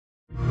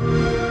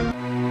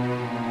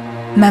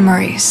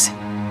Memories.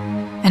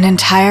 An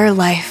entire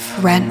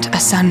life rent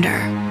asunder.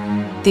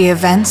 The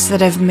events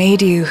that have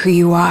made you who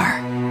you are,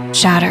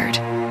 shattered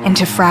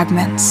into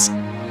fragments.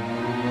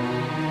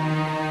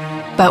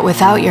 But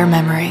without your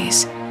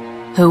memories,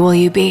 who will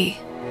you be?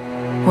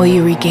 Will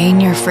you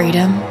regain your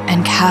freedom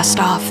and cast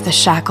off the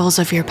shackles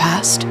of your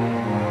past?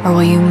 Or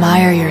will you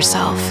mire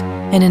yourself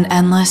in an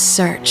endless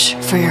search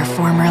for your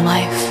former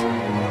life?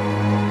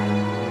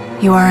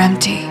 You are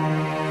empty.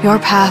 Your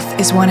path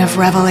is one of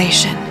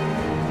revelation.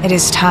 It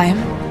is time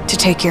to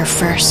take your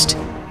first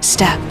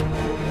step.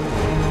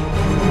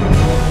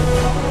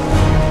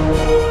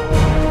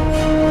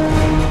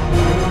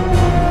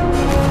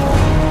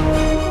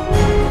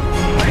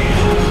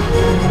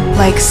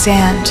 Like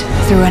sand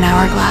through an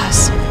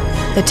hourglass,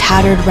 the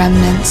tattered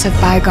remnants of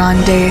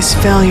bygone days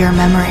fill your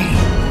memory.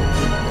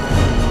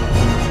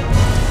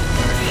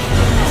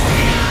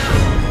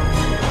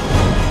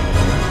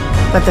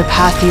 But the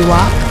path you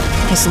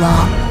walk is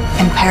long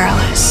and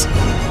perilous.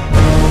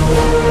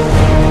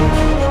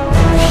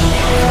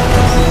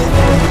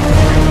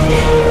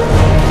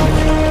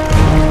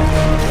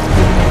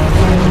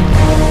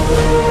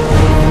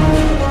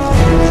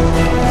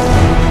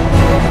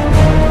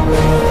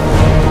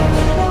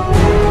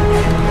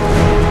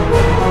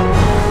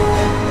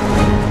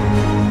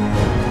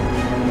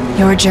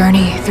 Your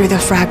journey through the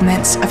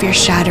fragments of your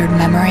shattered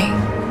memory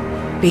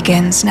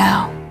begins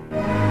now.